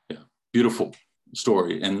 Yeah. Beautiful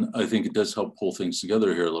story. And I think it does help pull things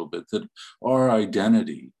together here a little bit, that our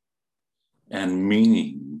identity and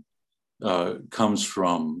meaning comes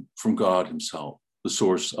from God himself, the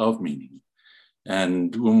source of meaning.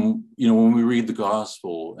 And when we read the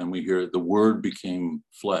gospel and we hear the word became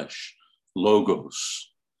flesh, logos,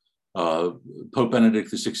 Pope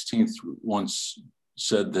Benedict XVI once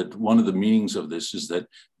said that one of the meanings of this is that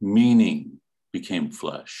meaning became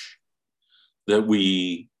flesh, that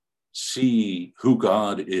we see who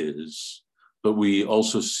God is, but we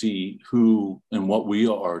also see who and what we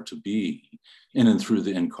are to be in and through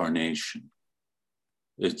the incarnation.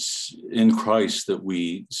 It's in Christ that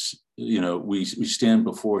we stand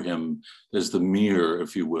before him as the mirror,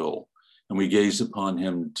 if you will, and we gaze upon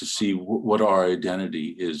him to see what our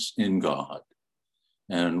identity is in God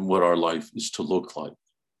and what our life is to look like.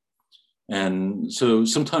 And so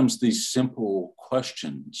sometimes these simple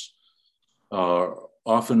questions are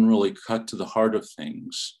often really cut to the heart of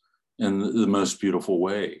things in the most beautiful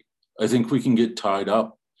way. I think we can get tied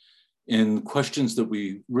up in questions that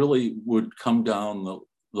we really would come down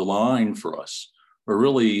the line for us, or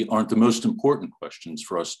really aren't the most important questions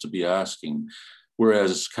for us to be asking.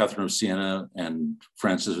 Whereas Catherine of Siena and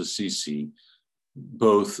Francis of Assisi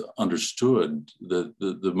both understood that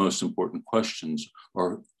the most important questions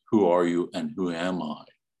are, who are you and who am I?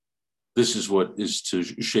 This is what is to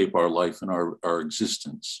shape our life and our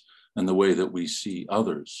existence and the way that we see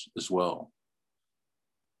others as well.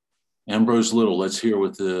 Ambrose Little, let's hear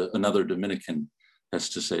what another Dominican has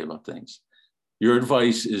to say about things. Your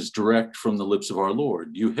advice is direct from the lips of our Lord.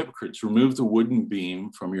 You hypocrites, remove the wooden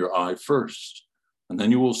beam from your eye first, and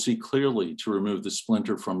then you will see clearly to remove the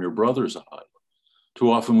splinter from your brother's eye.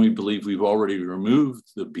 Too often we believe we've already removed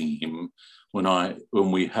the beam when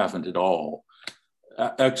we haven't at all.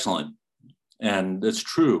 Excellent. And that's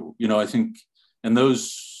true. You know, I think, and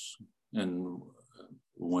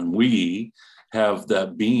when we have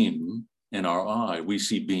that beam in our eye, we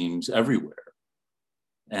see beams everywhere.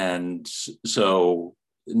 And so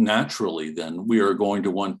naturally, then we are going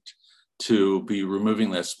to want to be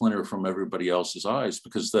removing that splinter from everybody else's eyes,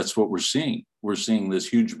 because that's what we're seeing. We're seeing this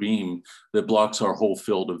huge beam that blocks our whole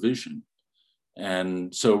field of vision.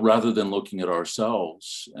 And so rather than looking at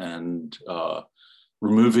ourselves and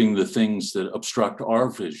removing the things that obstruct our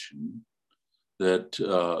vision, that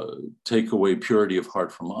take away purity of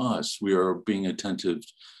heart from us, we are being attentive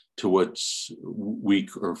to what's weak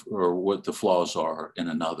or what the flaws are in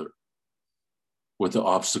another, what the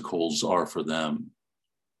obstacles are for them.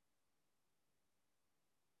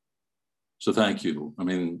 So thank you. I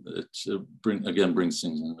mean, brings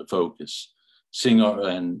things into focus.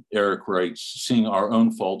 And Eric writes, seeing our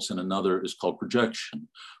own faults in another is called projection.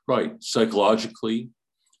 Right, psychologically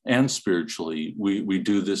and spiritually, we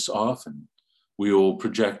do this often. We will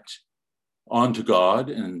project onto God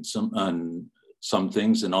and some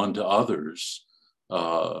things, and onto others,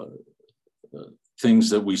 things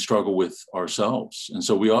that we struggle with ourselves. And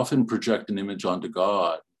so we often project an image onto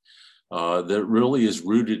God that really is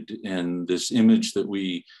rooted in this image that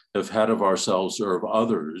we have had of ourselves or of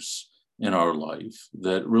others in our life,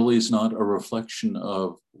 that really is not a reflection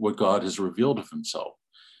of what God has revealed of himself.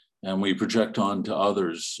 And we project onto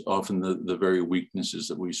others often the very weaknesses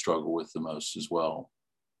that we struggle with the most as well.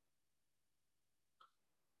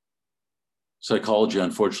 Psychology,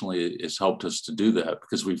 unfortunately, has helped us to do that,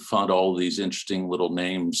 because we've found all these interesting little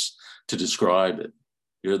names to describe it.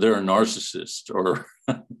 They're a narcissist or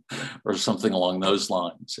something along those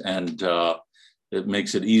lines. And it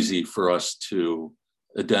makes it easy for us to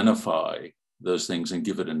identify those things and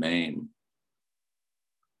give it a name.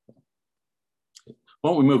 Why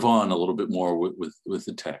don't we move on a little bit more with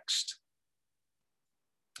the text?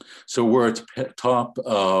 So we're at the top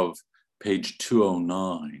of page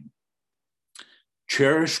 209.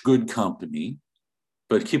 Cherish good company,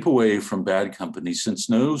 but keep away from bad company, since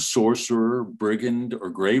no sorcerer, brigand, or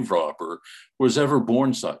grave robber was ever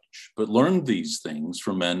born such, but learned these things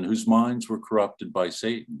from men whose minds were corrupted by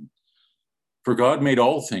Satan. For God made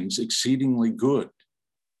all things exceedingly good.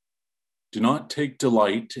 Do not take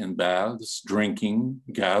delight in baths, drinking,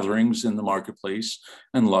 gatherings in the marketplace,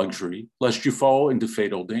 and luxury, lest you fall into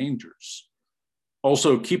fatal dangers.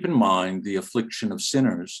 Also keep in mind the affliction of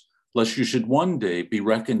sinners, lest you should one day be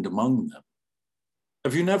reckoned among them.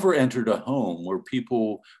 Have you never entered a home where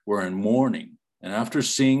people were in mourning, and after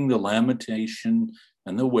seeing the lamentation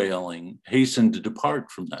and the wailing, hastened to depart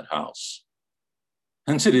from that house?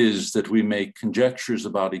 Hence it is that we make conjectures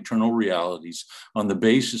about eternal realities on the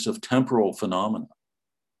basis of temporal phenomena.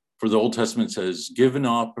 For the Old Testament says, give an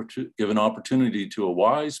opportunity to a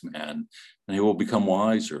wise man, and he will become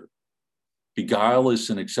wiser. Be guileless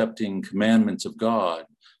in accepting commandments of God,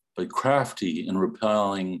 but crafty in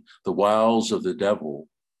repelling the wiles of the devil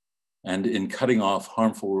and in cutting off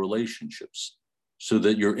harmful relationships, so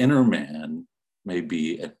that your inner man may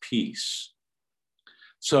be at peace.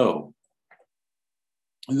 So,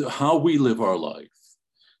 how we live our life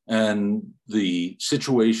and the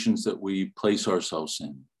situations that we place ourselves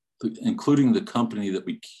in, including the company that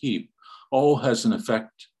we keep, all has an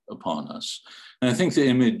effect upon us. And I think the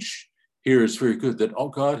image here is very good, that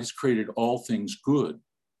God has created all things good,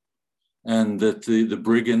 and that the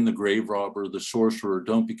brigand, the grave robber, the sorcerer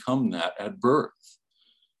don't become that at birth,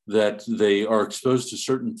 that they are exposed to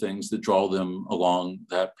certain things that draw them along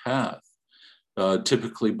that path.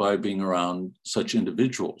 Typically by being around such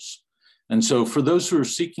individuals. And so for those who are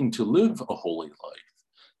seeking to live a holy life,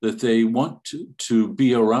 that they want to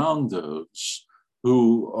be around those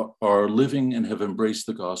who are living and have embraced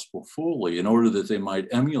the gospel fully in order that they might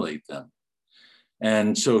emulate them.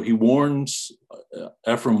 And so he warns,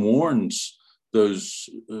 Ephraim warns those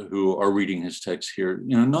who are reading his text here,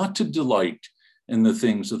 not to delight in the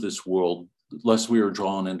things of this world, lest we are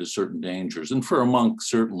drawn into certain dangers. And for a monk,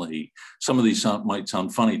 certainly, some of these might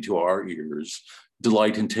sound funny to our ears.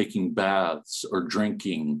 Delight in taking baths or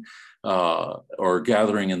drinking or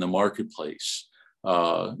gathering in the marketplace.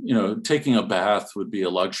 Taking a bath would be a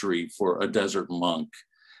luxury for a desert monk.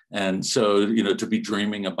 And so, to be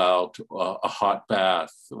dreaming about a hot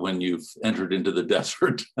bath when you've entered into the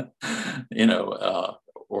desert,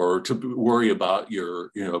 or to worry about your,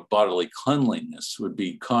 bodily cleanliness would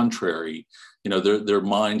be contrary. Their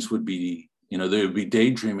minds would be, they would be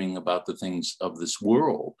daydreaming about the things of this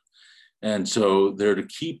world. And so they're to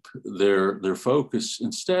keep their focus.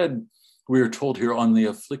 Instead, we are told here on the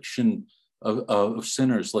affliction of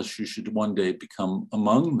sinners, lest you should one day become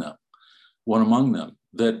one among them.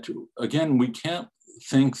 That, again, we can't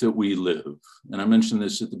think that we live, and I mentioned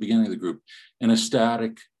this at the beginning of the group, in a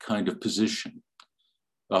static kind of position.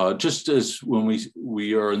 Just as when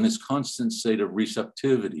we are in this constant state of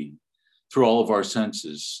receptivity through all of our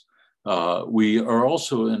senses, we are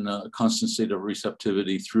also in a constant state of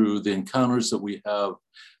receptivity through the encounters that we have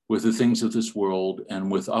with the things of this world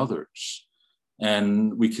and with others.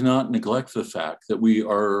 And we cannot neglect the fact that we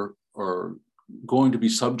are going to be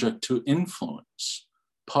subject to influence,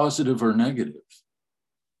 positive or negative.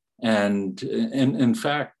 And in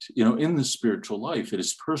fact, in the spiritual life, it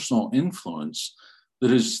is personal influence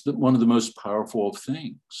that is one of the most powerful of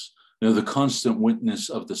things. The constant witness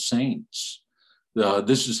of the saints.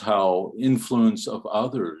 This is how influence of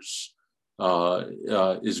others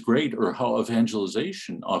is great, or how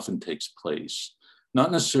evangelization often takes place.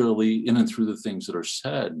 Not necessarily in and through the things that are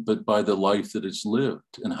said, but by the life that is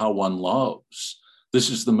lived and how one loves. This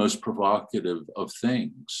is the most provocative of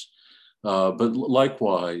things. But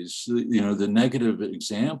likewise, the negative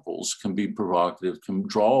examples can be provocative, can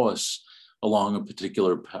draw us along a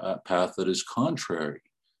particular path that is contrary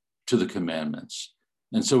to the commandments.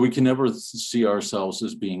 And so we can never see ourselves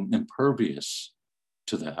as being impervious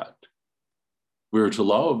to that. We're to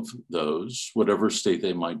love those, whatever state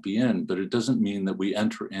they might be in, but it doesn't mean that we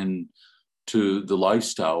enter into the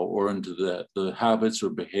lifestyle or into the habits or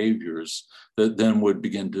behaviors that then would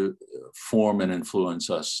begin to form and influence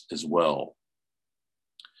us as well.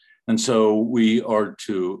 And so we are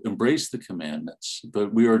to embrace the commandments,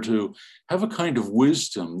 but we are to have a kind of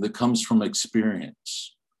wisdom that comes from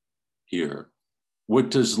experience here.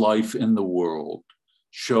 What does life in the world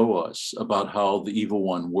show us about how the evil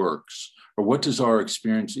one works? Or what does our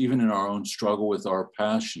experience, even in our own struggle with our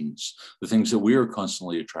passions, the things that we are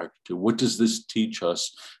constantly attracted to, what does this teach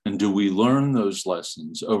us? And do we learn those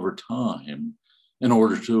lessons over time in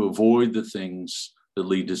order to avoid the things that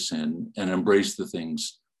lead to sin and embrace the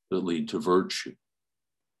things that lead to virtue?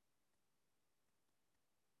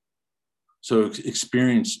 So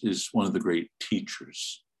experience is one of the great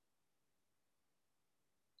teachers.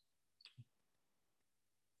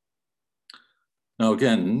 Now,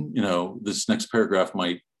 again, this next paragraph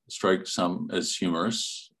might strike some as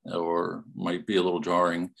humorous or might be a little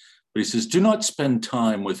jarring, but he says, do not spend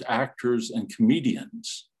time with actors and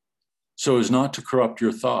comedians so as not to corrupt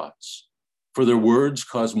your thoughts, for their words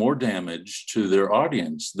cause more damage to their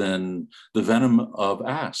audience than the venom of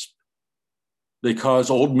asp. They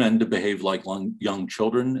cause old men to behave like young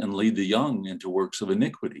children and lead the young into works of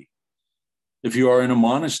iniquity. If you are in a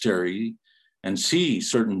monastery and see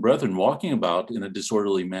certain brethren walking about in a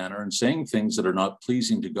disorderly manner and saying things that are not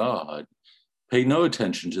pleasing to God, pay no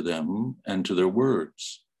attention to them and to their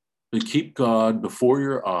words, but keep God before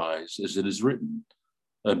your eyes, as it is written,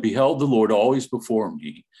 I beheld the Lord always before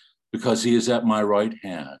me, because he is at my right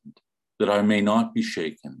hand, that I may not be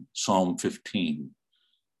shaken. Psalm 15.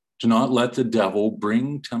 Do not let the devil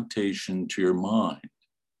bring temptation to your mind.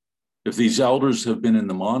 If these elders have been in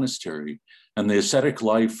the monastery and the ascetic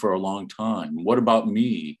life for a long time, what about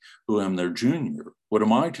me, who am their junior? What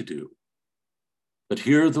am I to do? But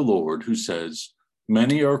hear the Lord, who says,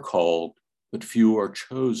 many are called, but few are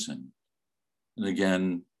chosen. And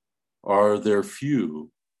again, are there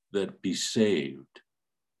few that be saved?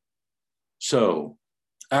 So,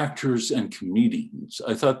 actors and comedians.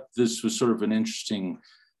 I thought this was sort of an interesting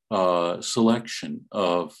selection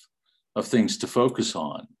of things to focus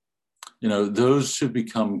on. Those who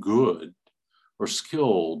become good or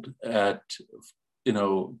skilled at,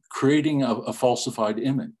 creating a falsified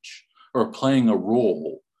image or playing a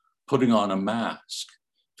role, putting on a mask.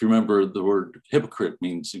 If you remember, the word hypocrite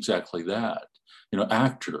means exactly that.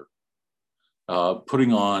 Actor,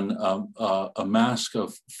 putting on a mask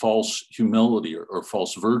of false humility or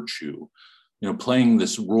false virtue, playing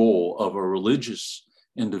this role of a religious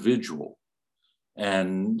individual.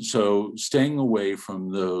 And so staying away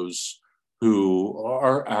from those who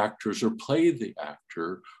are actors or play the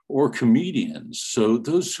actor, or comedians. So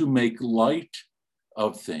those who make light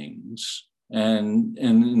of things and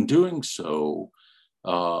in doing so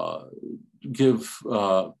give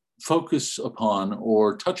focus upon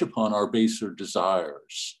or touch upon our baser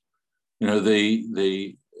desires.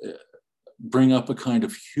 They bring up a kind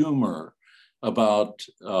of humor about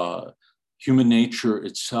human nature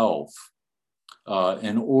itself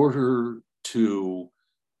in order to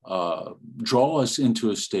draw us into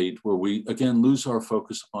a state where we, again, lose our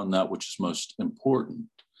focus on that which is most important.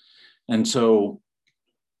 And so,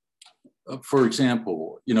 for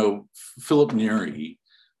example, Philip Neri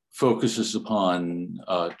focuses upon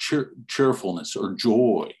cheerfulness or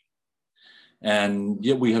joy. And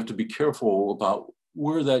yet we have to be careful about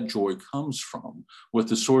where that joy comes from, what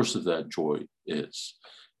the source of that joy is.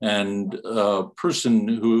 And a person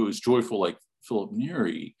who is joyful like Philip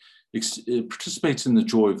Neri participates in the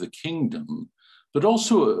joy of the kingdom, but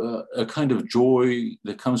also a kind of joy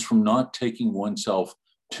that comes from not taking oneself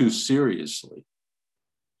too seriously.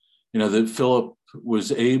 That Philip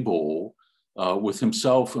was able, with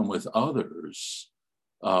himself and with others,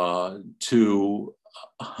 to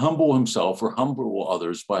humble himself or humble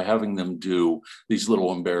others by having them do these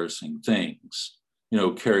little embarrassing things.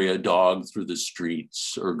 Carry a dog through the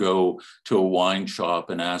streets, or go to a wine shop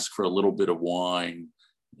and ask for a little bit of wine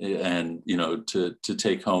and, to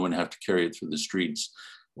take home and have to carry it through the streets,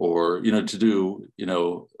 or, to do,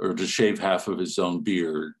 or to shave half of his own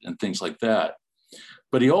beard and things like that.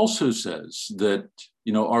 But he also says that,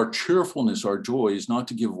 our cheerfulness, our joy is not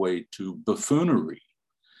to give way to buffoonery,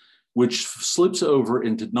 which slips over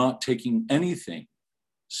into not taking anything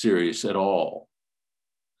serious at all.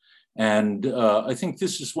 And I think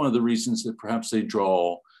this is one of the reasons that perhaps they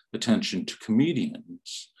draw attention to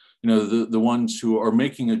comedians, the ones who are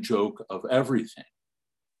making a joke of everything,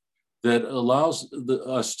 that allows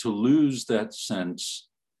us to lose that sense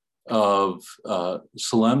of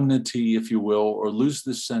solemnity, if you will, or lose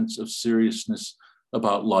this sense of seriousness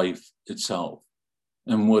about life itself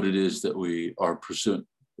and what it is that we are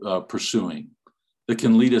pursuing, that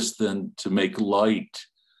can lead us then to make light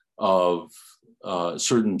of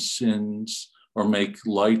certain sins, or make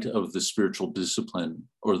light of the spiritual discipline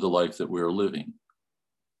or the life that we are living,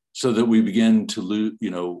 so that we begin to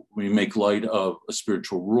we make light of a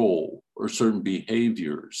spiritual role or certain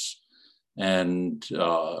behaviors,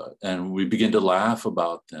 and we begin to laugh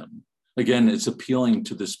about them. Again, it's appealing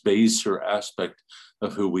to this baser aspect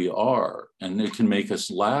of who we are, and it can make us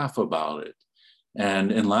laugh about it.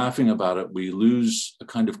 And in laughing about it, we lose a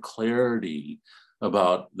kind of clarity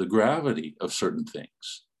about the gravity of certain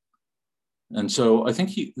things. And so I think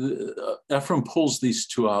Ephraim pulls these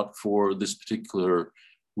two out for this particular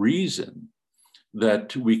reason,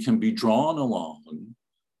 that we can be drawn along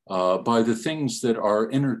by the things that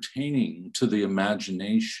are entertaining to the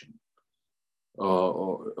imagination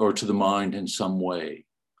or to the mind in some way,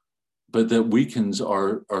 but that weakens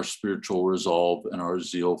our spiritual resolve and our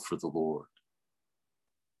zeal for the Lord,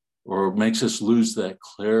 or makes us lose that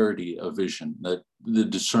clarity of vision, that the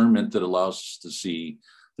discernment that allows us to see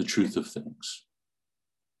the truth of things.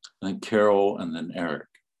 I think Carol and then Eric.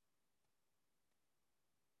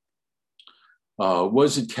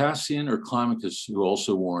 Was it Cassian or Climacus who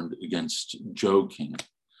also warned against joking?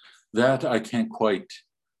 That I can't quite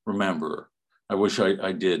remember. I wish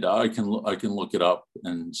I did. I can look it up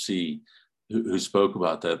and see who spoke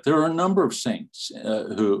about that. There are a number of saints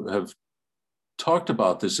who have talked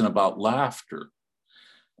about this and about laughter,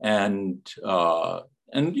 and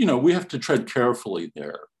you know, we have to tread carefully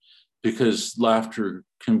there, because laughter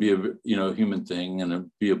can be a human thing and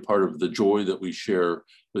be a part of the joy that we share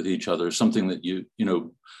with each other, something that you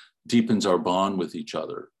know deepens our bond with each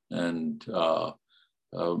other and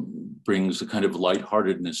brings a kind of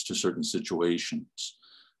lightheartedness to certain situations.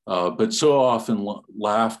 But so often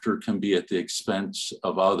laughter can be at the expense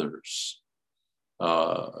of others.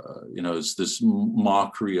 You know, it's this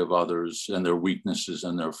mockery of others and their weaknesses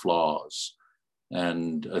and their flaws.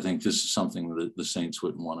 And I think this is something that the saints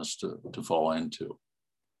wouldn't want us to fall into.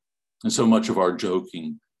 And so much of our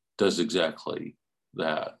joking does exactly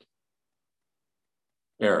that.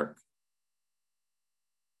 Eric.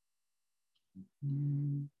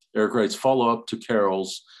 Eric writes, follow up to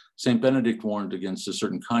Carol's, St. Benedict warned against a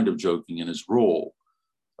certain kind of joking in his role.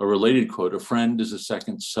 A related quote, a friend is a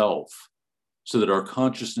second self, so that our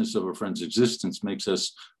consciousness of a friend's existence makes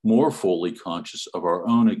us more fully conscious of our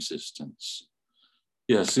own existence.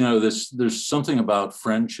 Yes, you know, there's something about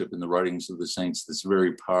friendship in the writings of the saints that's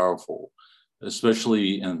very powerful,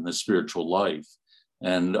 especially in the spiritual life.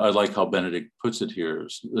 And I like how Benedict puts it here,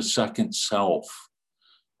 the second self,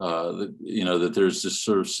 you know, that there's this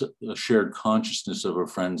sort of shared consciousness of a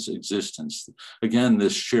friend's existence. Again,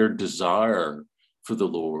 this shared desire for the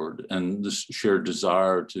Lord and this shared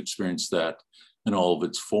desire to experience that in all of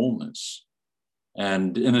its fullness.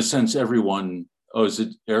 And in a sense, everyone,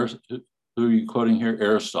 who are you quoting here?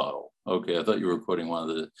 Aristotle. Okay, I thought you were quoting one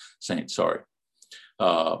of the saints. Sorry,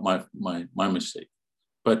 my mistake.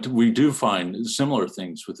 But we do find similar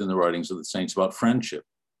things within the writings of the saints about friendship,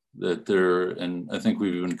 that there, and I think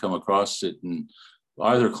we've even come across it in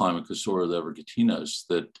either Climacus or the Evergetinos,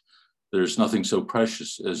 that there's nothing so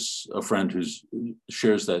precious as a friend who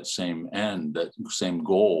shares that same end, that same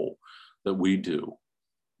goal that we do,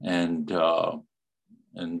 and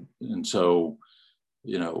so,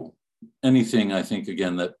 you know, anything, I think,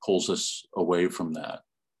 again, that pulls us away from that,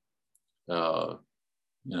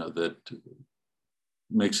 you know, that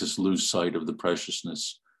makes us lose sight of the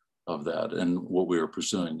preciousness of that, and what we are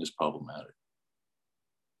pursuing is problematic.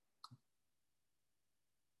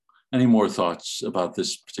 Any more thoughts about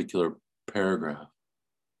this particular paragraph?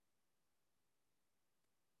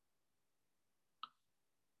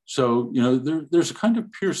 So, you know, there's a kind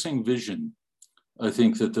of piercing vision, I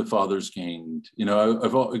think, that the fathers gained. You know,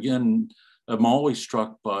 I'm always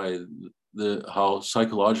struck by how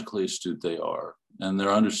psychologically astute they are, and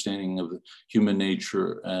their understanding of human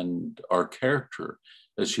nature and our character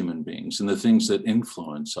as human beings, and the things that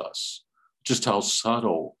influence us, just how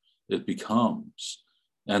subtle it becomes.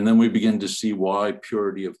 And then we begin to see why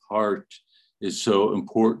purity of heart is so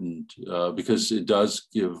important, because it does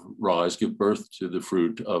give birth to the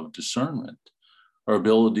fruit of discernment, our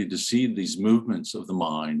ability to see these movements of the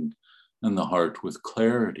mind and the heart with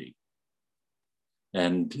clarity.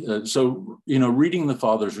 And so, you know, reading the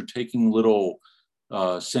fathers or taking little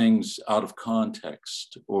sayings out of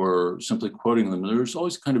context or simply quoting them, there's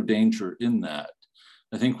always kind of danger in that.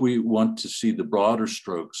 I think we want to see the broader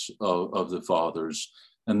strokes of the fathers,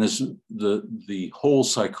 and the whole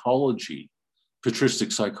psychology,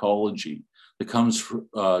 patristic psychology that comes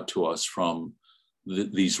to us from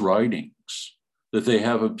these writings, that they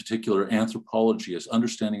have a particular anthropology as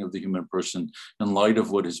understanding of the human person in light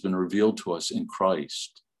of what has been revealed to us in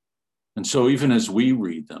Christ. And so even as we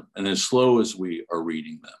read them, and as slow as we are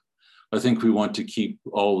reading them, I think we want to keep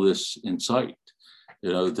all this in sight,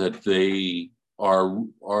 you know, that they are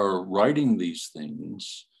writing these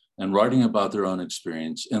things and writing about their own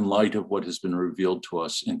experience in light of what has been revealed to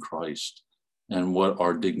us in Christ and what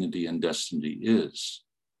our dignity and destiny is.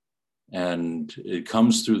 And it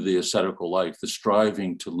comes through the ascetical life, the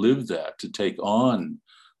striving to live that, to take on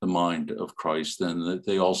the mind of Christ, then that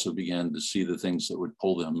they also began to see the things that would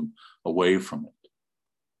pull them away from it.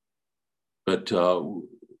 But,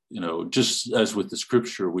 just as with the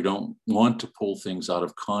scripture, we don't want to pull things out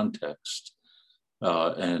of context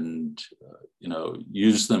and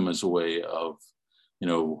use them as a way of,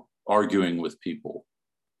 arguing with people.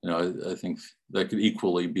 I think that could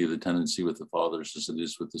equally be the tendency with the fathers as it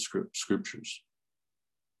is with the scriptures.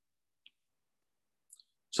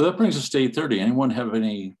 So that brings us to 8:30. Anyone have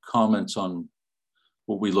any comments on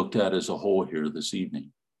what we looked at as a whole here this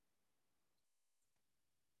evening?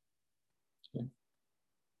 Okay.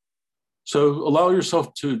 So allow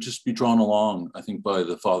yourself to just be drawn along, I think, by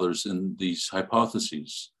the fathers in these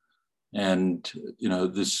hypotheses. And,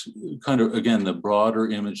 this kind of, again, the broader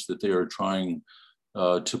image that they are trying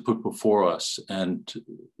to put before us, and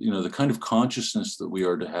the kind of consciousness that we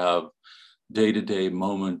are to have day to day,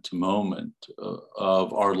 moment to moment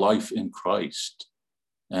of our life in Christ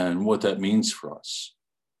and what that means for us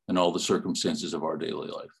and all the circumstances of our daily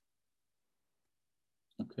life.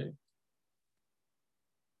 Okay.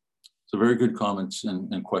 So very good comments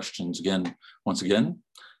and questions once again.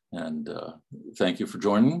 And thank you for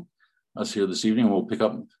joining us here this evening. We'll pick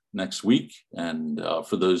up next week. And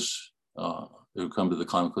for those who come to the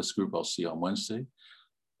Climate Quest group, I'll see you on Wednesday.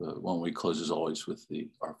 One week closes always with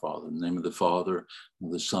Our Father. In the name of the Father, and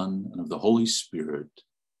of the Son, and of the Holy Spirit.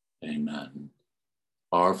 Amen.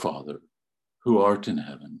 Our Father, who art in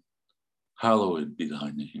heaven, hallowed be thy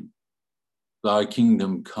name. Thy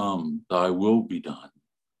kingdom come, thy will be done,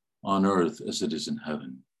 on earth as it is in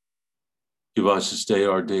heaven. Give us this day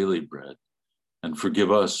our daily bread, and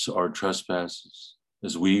forgive us our trespasses,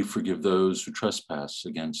 as we forgive those who trespass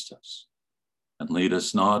against us. And lead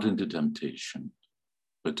us not into temptation,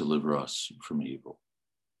 but deliver us from evil.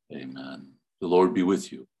 Amen. The Lord be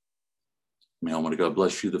with you. May Almighty God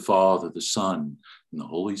bless you, the Father, the Son, and the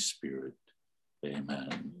Holy Spirit.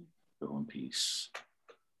 Amen. Go in peace.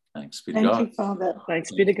 Thanks be to God. Thank you, Father.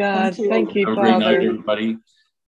 Thanks be to God. Thank you. Thank you, Have a Father. great night, everybody.